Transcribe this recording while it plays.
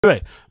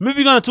Anyway,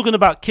 moving on and talking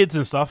about kids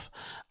and stuff,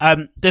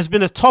 there's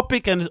been a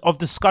topic and of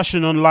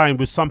discussion online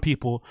with some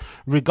people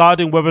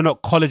regarding whether or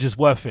not college is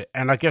worth it.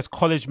 And I guess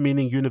college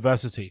meaning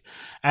university.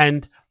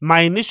 And my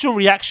initial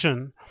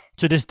reaction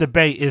to this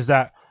debate is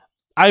that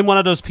I'm one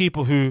of those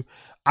people who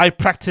I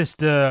practice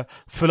the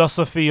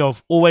philosophy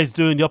of always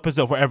doing the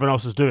opposite of what everyone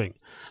else is doing.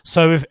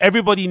 So if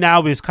everybody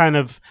now is kind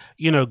of,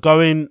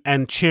 going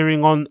and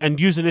cheering on and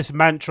using this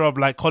mantra of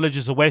like college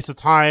is a waste of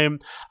time,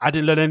 I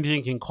didn't learn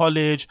anything in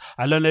college,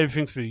 I learned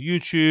everything through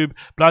YouTube,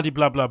 blah,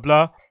 blah, blah,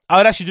 blah. I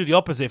would actually do the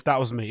opposite if that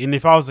was me. And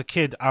if I was a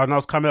kid and I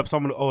was coming up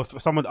someone, or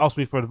if someone asked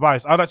me for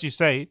advice, I'd actually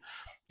say,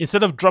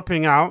 instead of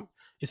dropping out,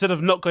 instead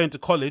of not going to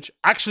college,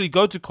 actually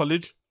go to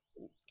college,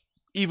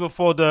 either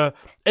for the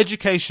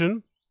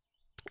education,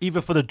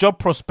 either for the job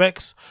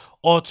prospects,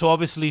 or to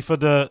obviously for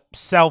the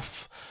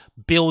self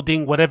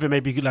building, whatever it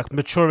may be, like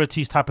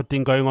maturities type of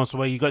thing going on. So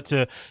where you get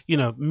to,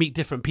 meet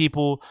different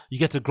people, you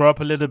get to grow up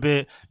a little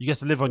bit, you get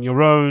to live on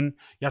your own,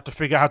 you have to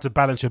figure out how to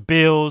balance your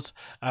bills,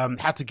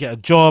 how to get a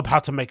job, how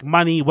to make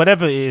money,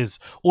 whatever it is.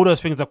 All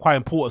those things are quite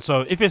important.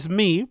 So if it's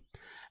me,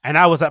 and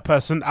I was that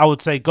person, I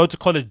would say go to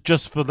college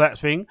just for that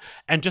thing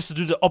and just to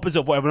do the opposite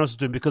of what everyone else is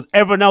doing, because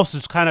everyone else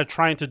is kind of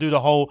trying to do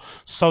the whole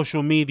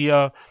social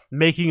media,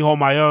 making it on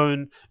my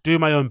own, doing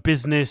my own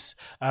business,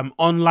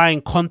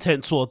 online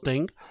content sort of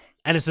thing.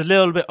 And it's a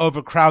little bit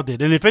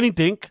overcrowded. And if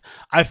anything,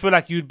 I feel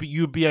like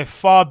you'd be a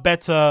far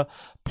better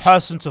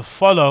person to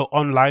follow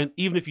online,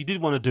 even if you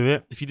did want to do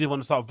it. If you did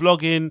want to start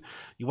vlogging,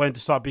 you wanted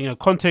to start being a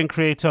content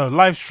creator, a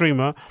live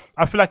streamer,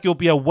 I feel like you'll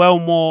be a well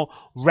more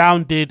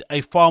rounded,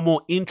 a far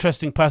more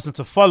interesting person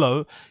to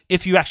follow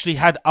if you actually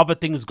had other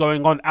things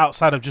going on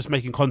outside of just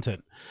making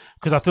content.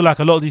 Because I feel like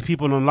a lot of these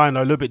people online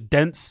are a little bit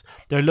dense.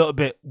 They're a little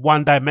bit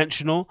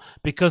one-dimensional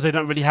because they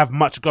don't really have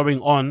much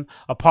going on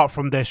apart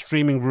from their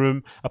streaming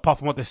room, apart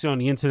from what they see on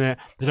the internet.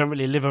 They don't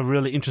really live a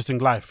really interesting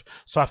life.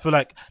 So I feel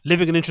like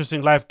living an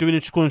interesting life, doing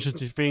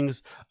interesting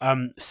things,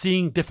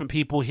 seeing different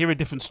people, hearing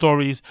different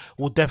stories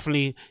will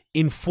definitely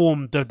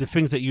inform the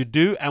things that you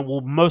do and will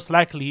most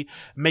likely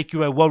make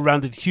you a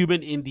well-rounded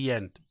human in the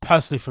end,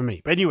 personally for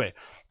me. But anyway,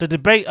 the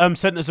debate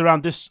centers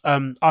around this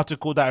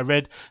article that I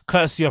read,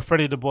 courtesy of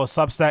Freddie DeBoer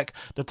Substack.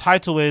 The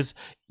title is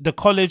the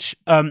college,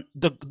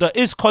 the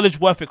is college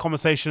worth it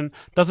conversation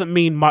doesn't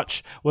mean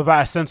much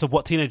without a sense of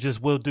what teenagers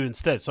will do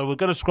instead. So we're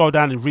going to scroll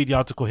down and read the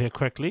article here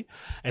quickly.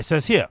 It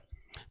says here,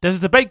 there's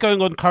a debate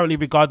going on currently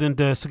regarding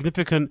the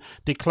significant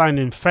decline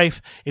in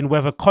faith in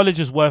whether college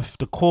is worth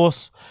the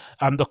cost,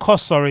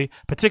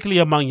 particularly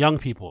among young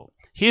people.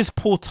 Here's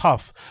Paul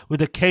Tough with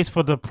the case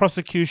for the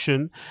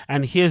prosecution,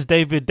 and here's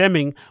David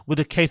Deming with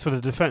the case for the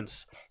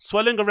defense.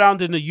 Swirling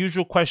around in the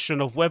usual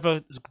question of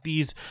whether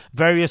these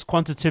various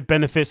quantitative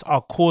benefits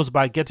are caused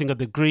by getting a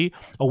degree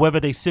or whether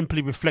they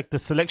simply reflect the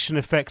selection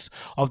effects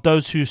of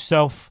those who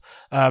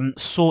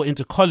soar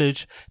into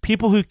college,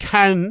 people who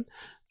can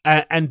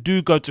and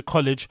do go to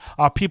college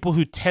are people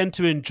who tend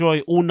to enjoy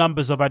all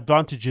numbers of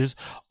advantages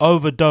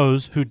over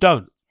those who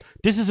don't.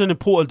 This is an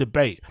important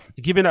debate,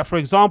 given that, for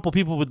example,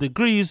 people with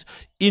degrees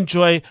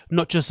enjoy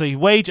not just a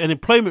wage and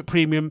employment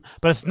premium,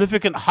 but a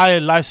significant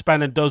higher lifespan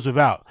than those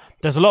without.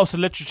 There's a lot of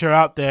literature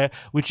out there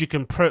which you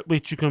can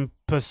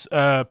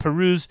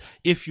peruse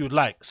if you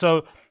like.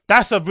 So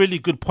that's a really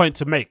good point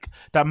to make,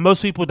 that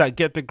most people that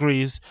get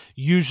degrees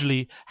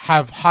usually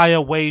have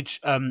higher wage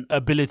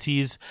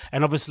abilities,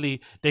 and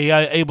obviously they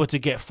are able to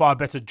get far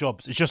better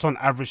jobs. It's just on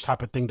average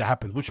type of thing that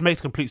happens, which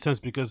makes complete sense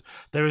because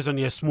there is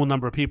only a small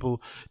number of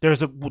people. There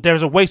is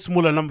a way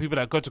smaller number of people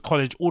that go to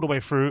college all the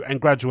way through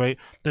and graduate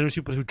than there's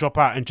people who drop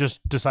out and just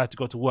decide to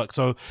go to work.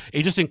 So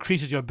it just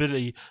increases your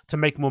ability to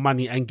make more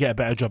money and get a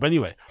better job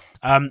anyway.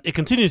 It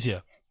continues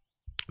here.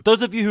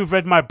 Those of you who've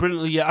read my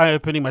brilliantly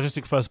eye-opening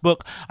Majestic First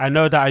book, I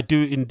know that I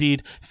do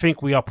indeed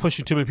think we are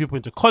pushing too many people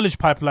into college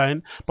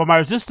pipeline, but my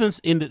resistance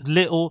is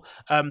little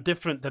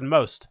different than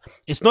most.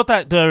 It's not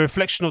that the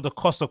reflection of the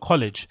cost of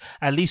college,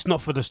 at least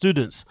not for the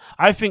students.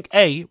 I think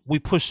we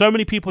push so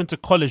many people into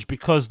college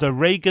because the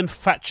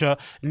Reagan-Thatcher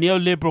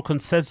neoliberal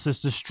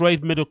consensus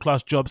destroyed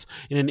middle-class jobs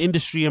in an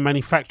industry and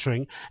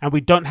manufacturing, and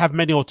we don't have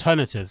many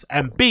alternatives.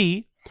 And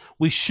B,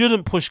 we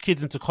shouldn't push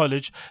kids into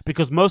college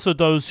because most of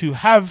those who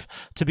have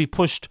to be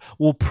pushed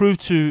will prove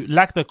to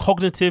lack the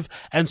cognitive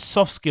and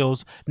soft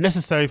skills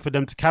necessary for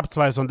them to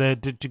capitalize on their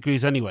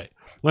degrees anyway.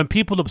 When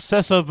people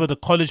obsess over the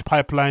college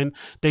pipeline,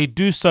 they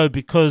do so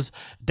because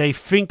they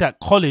think that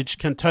college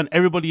can turn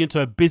everybody into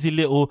a busy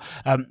little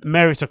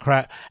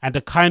meritocrat, and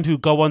the kind who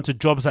go on to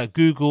jobs at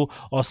Google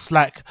or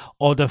Slack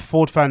or the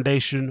Ford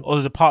Foundation or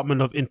the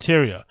Department of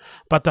Interior.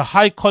 But the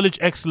high college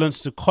excellence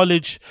to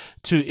college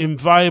to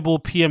inviolable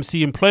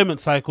PMC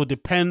employment cycle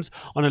depends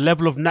on a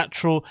level of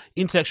natural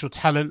intellectual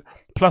talent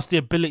plus the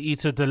ability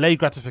to delay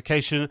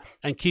gratification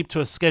and keep to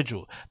a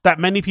schedule that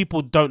many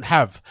people don't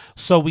have.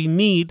 So we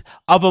need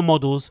other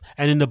models,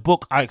 and in the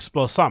book I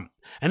explore some.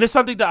 And it's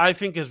something that I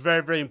think is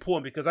very, very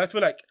important, because I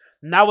feel like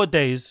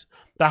nowadays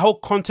the whole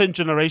content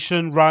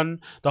generation run,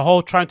 the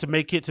whole trying to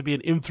make it to be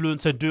an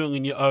influencer, doing it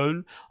on your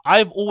own,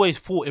 I've always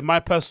thought, in my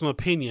personal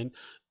opinion,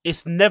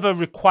 it's never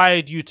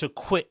required you to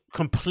quit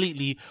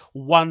completely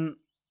one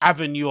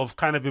avenue of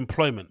kind of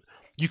employment.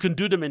 You can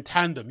do them in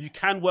tandem. You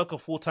can work a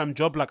full-time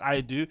job like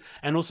I do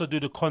and also do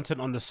the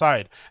content on the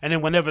side. And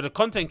then whenever the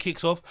content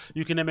kicks off,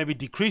 you can then maybe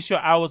decrease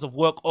your hours of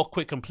work or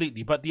quit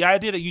completely. But the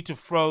idea that you to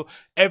throw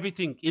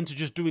everything into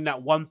just doing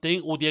that one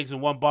thing, all the eggs in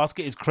one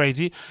basket, is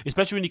crazy,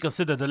 especially when you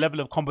consider the level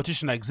of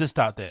competition that exists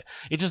out there.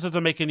 It just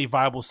doesn't make any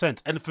viable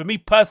sense. And for me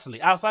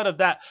personally, outside of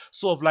that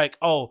sort of like,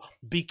 oh,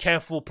 be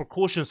careful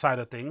precaution side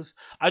of things,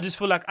 I just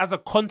feel like as a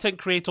content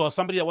creator or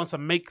somebody that wants to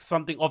make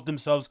something of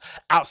themselves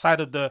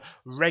outside of the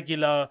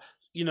regular,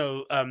 you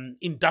know,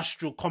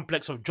 industrial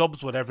complex of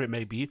jobs, whatever it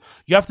may be,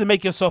 you have to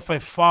make yourself a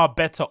far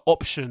better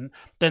option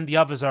than the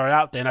others are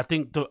out there. And I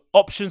think the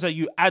options that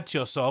you add to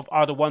yourself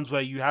are the ones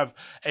where you have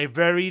a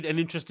varied and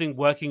interesting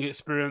working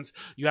experience.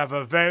 You have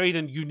a varied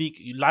and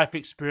unique life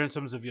experience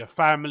in terms of your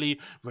family,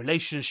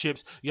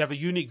 relationships. You have a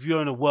unique view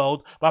on the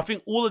world. But I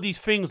think all of these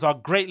things are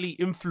greatly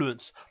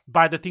influenced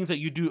by the things that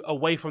you do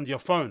away from your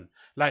phone.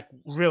 Like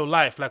real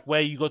life, like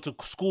where you go to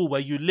school,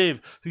 where you live,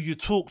 who you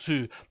talk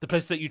to, the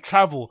places that you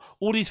travel.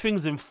 All these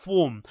things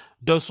inform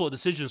those sort of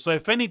decisions. So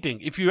if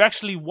anything, if you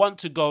actually want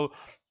to go,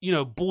 you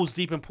know, balls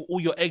deep and put all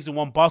your eggs in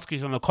one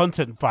basket on the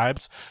content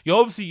vibes,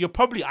 you're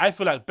probably, I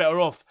feel like, better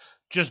off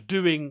just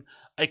doing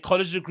a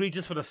college degree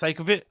just for the sake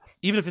of it,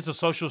 even if it's a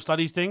social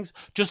studies things,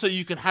 just so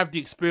you can have the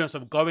experience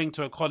of going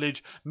to a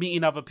college,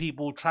 meeting other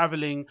people,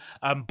 traveling,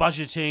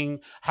 budgeting,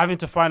 having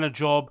to find a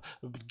job,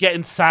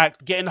 getting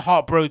sacked, getting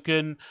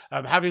heartbroken,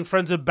 having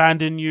friends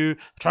abandon you,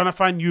 trying to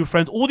find new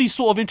friends. All these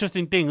sort of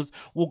interesting things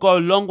will go a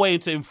long way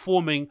into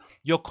informing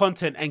your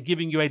content and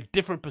giving you a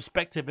different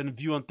perspective and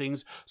view on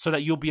things, so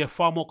that you'll be a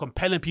far more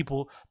compelling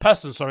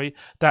person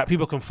that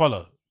people can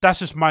follow. That's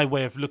just my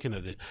way of looking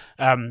at it.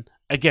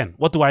 Again,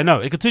 what do I know?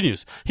 It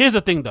continues. Here's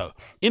the thing, though.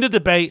 In the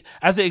debate,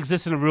 as it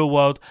exists in the real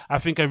world, I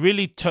think a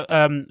really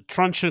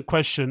trenchant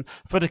question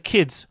for the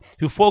kids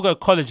who forego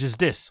college is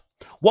this.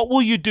 What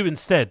will you do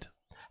instead?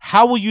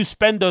 How will you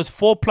spend those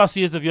 4+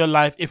 years of your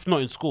life if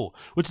not in school?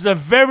 Which is a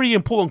very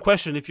important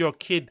question if you're a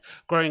kid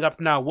growing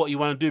up now, what you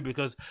want to do.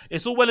 Because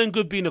it's all well and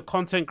good being a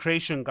content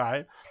creation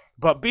guy,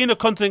 but being a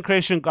content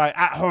creation guy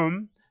at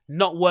home,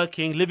 not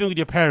working, living with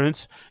your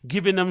parents,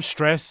 giving them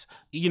stress,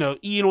 you know,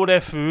 eating all their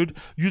food,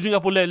 using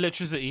up all their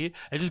electricity,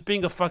 and just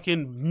being a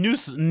fucking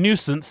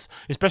nuisance,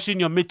 especially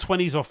in your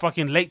mid-20s or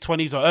fucking late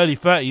 20s or early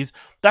 30s,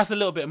 that's a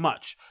little bit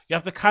much. You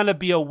have to kind of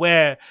be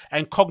aware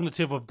and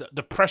cognitive of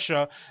the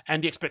pressure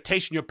and the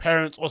expectation your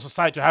parents or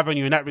society have on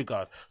you in that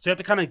regard. So you have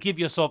to kind of give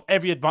yourself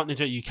every advantage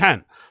that you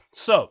can.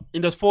 So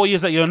in those 4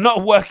 years that you're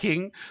not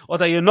working or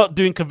that you're not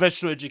doing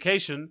conventional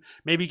education,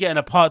 maybe getting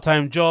a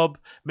part-time job,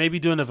 maybe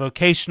doing a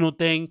vocational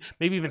thing,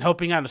 maybe even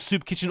helping out in a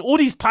soup kitchen, all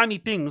these tiny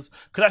things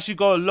could actually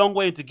go a long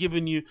way into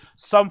giving you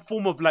some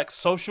form of like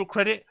social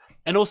credit,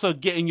 and also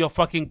getting your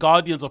fucking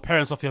guardians or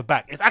parents off your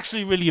back. It's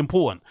actually really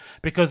important,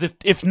 because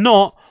if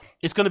not,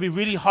 it's going to be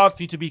really hard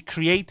for you to be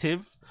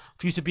creative,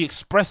 for you to be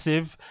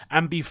expressive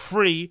and be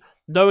free,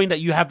 knowing that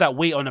you have that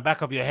weight on the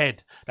back of your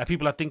head, that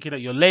people are thinking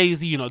that you're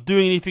lazy, you're not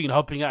doing anything, you're not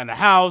helping out in the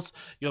house,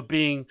 you're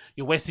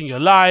wasting your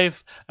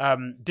life,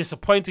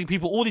 disappointing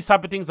people. All these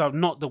type of things are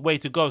not the way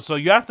to go. So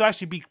you have to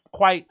actually be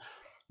quite,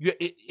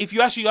 if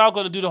you actually are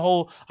going to do the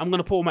whole, I'm going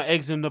to put all my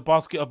eggs in the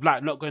basket of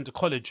like not going to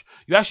college,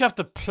 you actually have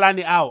to plan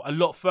it out a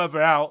lot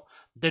further out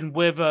than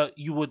whether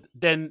you would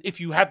then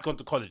if you had gone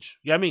to college.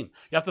 You know what I mean?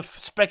 You have to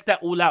spec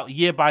that all out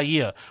year by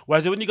year.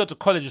 Whereas when you go to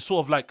college, it's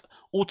sort of like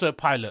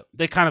autopilot.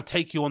 They kind of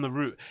take you on the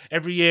route.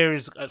 Every year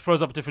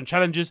throws up different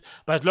challenges,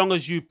 but as long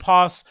as you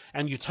pass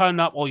and you turn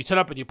up, or you turn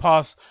up and you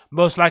pass,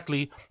 most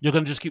likely you're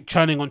going to just keep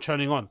churning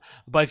on.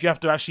 But if you have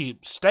to actually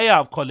stay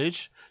out of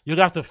college, you're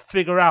going to have to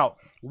figure out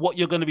what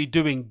you're going to be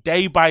doing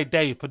day by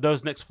day for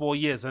those next 4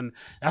 years. And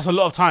that's a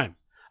lot of time.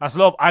 That's a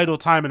lot of idle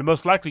time, and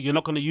most likely you're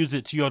not going to use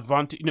it to your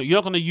advantage. You know, you're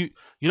not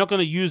going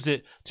to use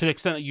it to the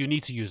extent that you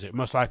need to use it.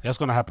 Most likely, that's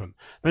going to happen.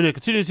 But anyway, it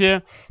continues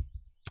here.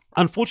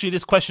 Unfortunately,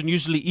 this question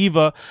usually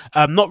either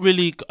not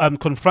really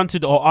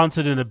confronted or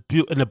answered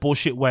in a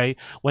bullshit way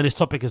when this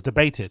topic is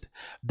debated.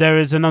 There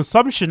is an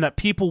assumption that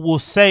people will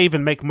save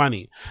and make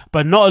money,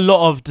 but not a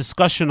lot of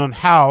discussion on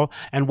how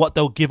and what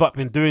they'll give up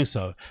in doing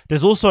so.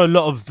 There's also a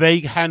lot of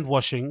vague hand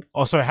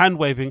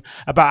waving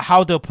about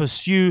how they'll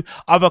pursue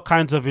other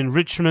kinds of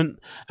enrichment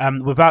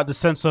without the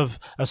sense of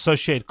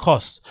associated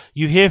costs.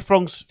 You hear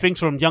things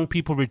from young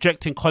people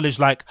rejecting college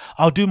like,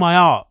 I'll do my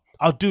art,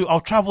 I'll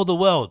travel the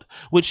world,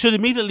 which should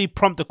immediately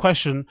prompt the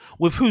question,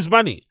 with whose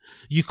money?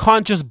 You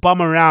can't just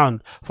bum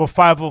around for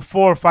 4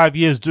 or 5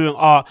 years doing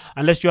art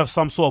unless you have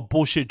some sort of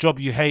bullshit job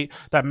you hate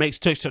that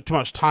takes too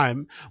much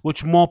time,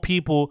 which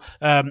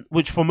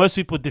for most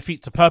people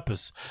defeats the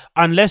purpose.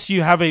 Unless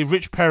you have a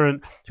rich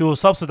parent who will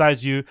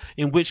subsidize you,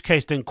 in which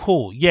case then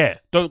cool. Yeah,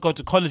 don't go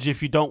to college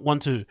if you don't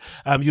want to.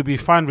 You'll be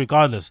fine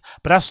regardless.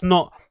 But that's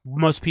not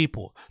most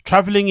people.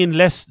 Traveling is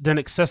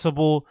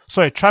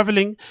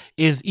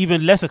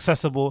even less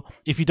accessible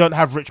if you don't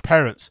have rich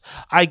parents.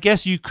 I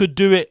guess you could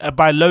do it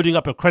by loading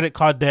up a credit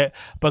card debt,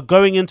 but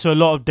going into a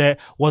lot of debt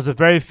was the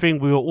very thing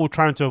we were all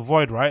trying to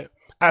avoid, right?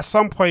 at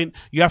some point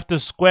you have to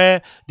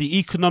square the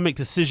economic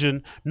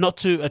decision not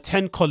to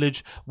attend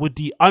college with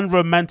the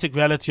unromantic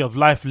reality of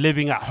life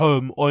living at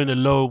home or in a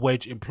low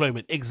wage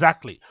employment.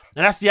 Exactly.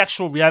 And that's the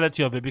actual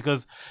reality of it,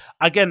 because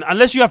again,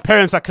 unless you have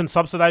parents that can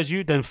subsidize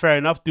you, then fair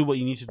enough, do what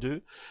you need to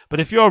do. But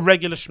if you're a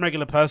regular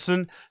schmegular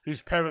person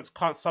whose parents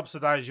can't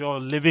subsidize your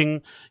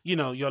living, you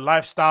know, your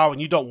lifestyle,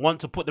 and you don't want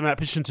to put them in a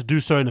position to do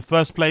so in the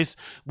first place,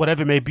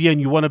 whatever it may be, and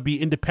you want to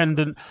be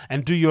independent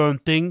and do your own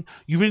thing,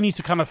 you really need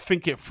to kind of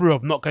think it through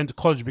of not going to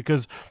college,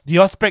 because the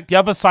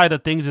other side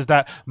of things is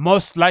that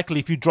most likely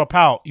if you drop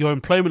out, your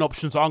employment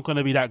options aren't going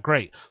to be that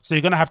great. So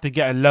you're going to have to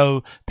get a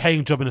low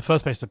paying job in the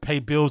first place to pay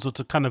bills or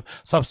to kind of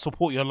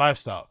support your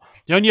lifestyle.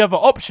 The only other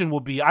option will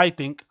be, I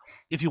think,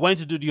 if you're going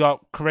to do the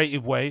art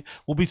creative way,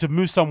 will be to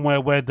move somewhere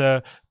where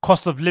the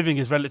cost of living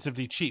is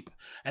relatively cheap.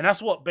 And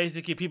that's what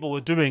basically people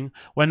were doing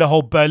when the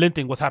whole Berlin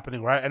thing was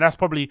happening, right? And that's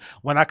probably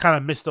when I kind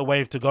of missed the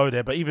wave to go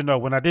there. But even though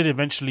when I did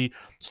eventually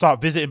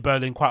start visiting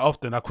Berlin quite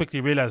often, I quickly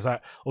realized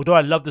that although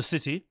I love the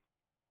city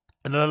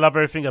and I love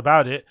everything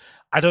about it,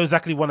 I don't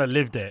exactly want to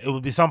live there. It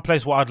would be some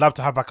place where I'd love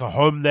to have like a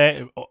home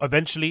there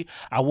eventually.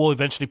 I will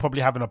eventually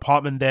probably have an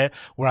apartment there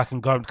where I can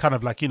go and kind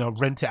of like, you know,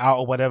 rent it out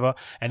or whatever,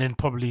 and then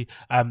probably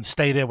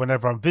stay there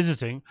whenever I'm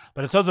visiting.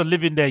 But in terms of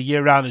living there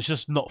year round, it's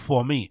just not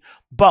for me.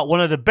 But one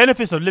of the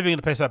benefits of living in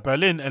a place like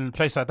Berlin and a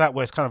place like that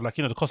where it's kind of like,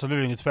 you know, the cost of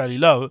living is fairly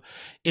low,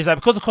 is that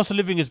because the cost of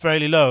living is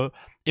fairly low,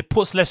 it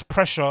puts less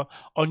pressure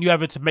on you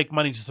having to make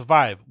money to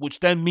survive, which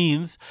then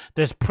means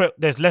there's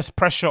less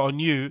pressure on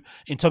you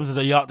in terms of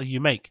the art that you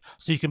make.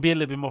 So you can be a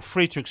little bit more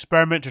free to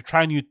experiment, to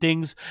try new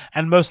things.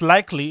 And most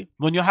likely,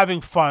 when you're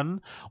having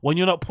fun, when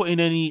you're not putting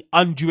any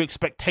undue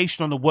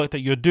expectation on the work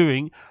that you're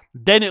doing,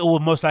 then it will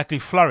most likely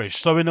flourish.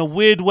 So in a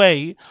weird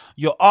way,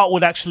 your art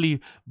would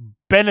actually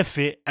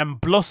benefit and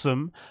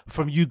blossom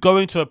from you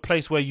going to a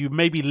place where you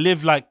maybe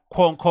live like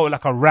quote unquote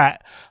like a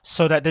rat,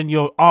 so that then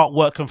your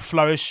artwork can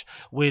flourish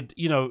with,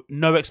 you know,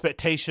 no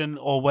expectation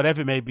or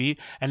whatever it may be,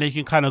 and then you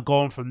can kind of go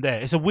on from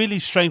there. It's a really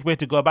strange way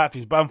to go about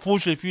things, but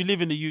unfortunately if you live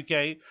in the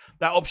UK,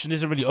 that option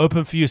isn't really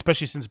open for you,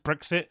 especially since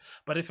Brexit.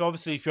 But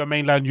if you're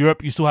mainland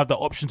Europe, you still have the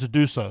option to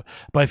do so.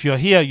 But if you're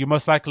here, you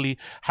most likely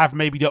have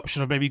maybe the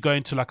option of maybe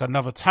going to like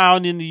another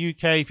town in the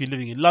UK if you're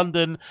living in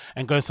London,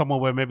 and going somewhere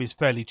where maybe it's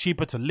fairly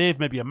cheaper to live,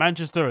 maybe a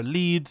Manchester, a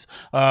Leeds,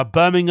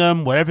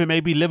 Birmingham, wherever it may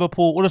be,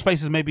 Liverpool. All those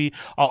places maybe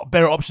are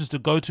better options to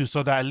go to,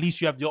 so that at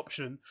least you have the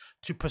option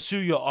to pursue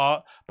your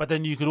art, but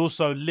then you could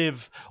also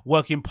live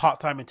working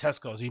part-time in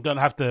Tesco's. You don't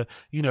have to,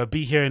 you know,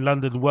 be here in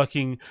London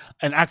working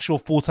an actual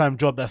full-time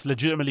job that's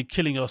legitimately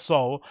killing your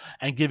soul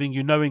and giving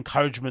you no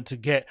encouragement to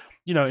get,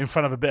 you know, in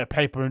front of a bit of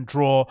paper and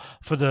draw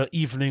for the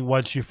evening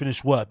once you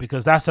finish work.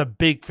 Because that's a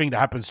big thing that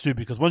happens too,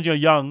 because when you're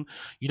young,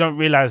 you don't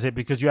realize it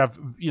because you have,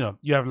 you know,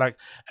 you have like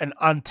an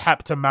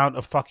untapped amount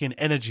of fucking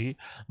energy,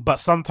 but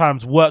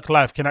sometimes work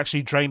life can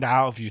actually drain that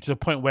out of you to the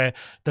point where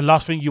the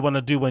last thing you want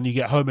to do when you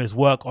get home is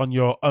work on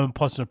your own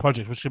personal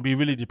projects, which can be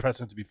really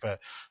depressing, to be fair.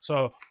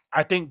 So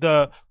I think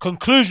the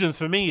conclusion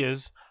for me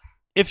is,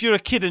 if you're a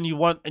kid and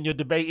you're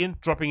debating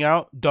dropping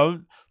out,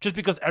 don't, just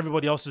because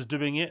everybody else is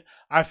doing it.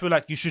 I feel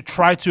like you should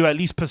try to at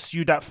least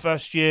pursue that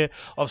first year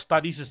of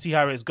studies to see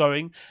how it's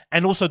going,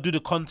 and also do the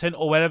content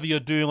or whatever you're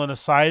doing on the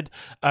side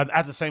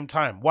at the same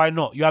time. Why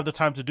not? You have the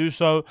time to do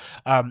so.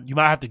 You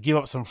might have to give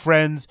up some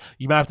friends.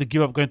 You might have to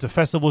give up going to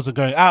festivals and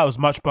going out as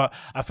much, but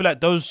I feel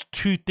like those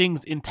two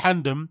things in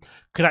tandem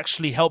could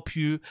actually help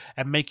you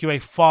and make you a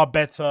far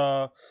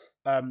better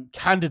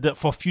candidate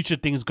for future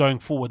things going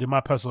forward, in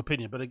my personal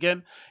opinion. But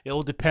again, it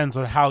all depends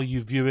on how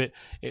you view it.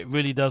 It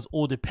really does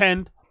all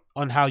depend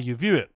on how you view it.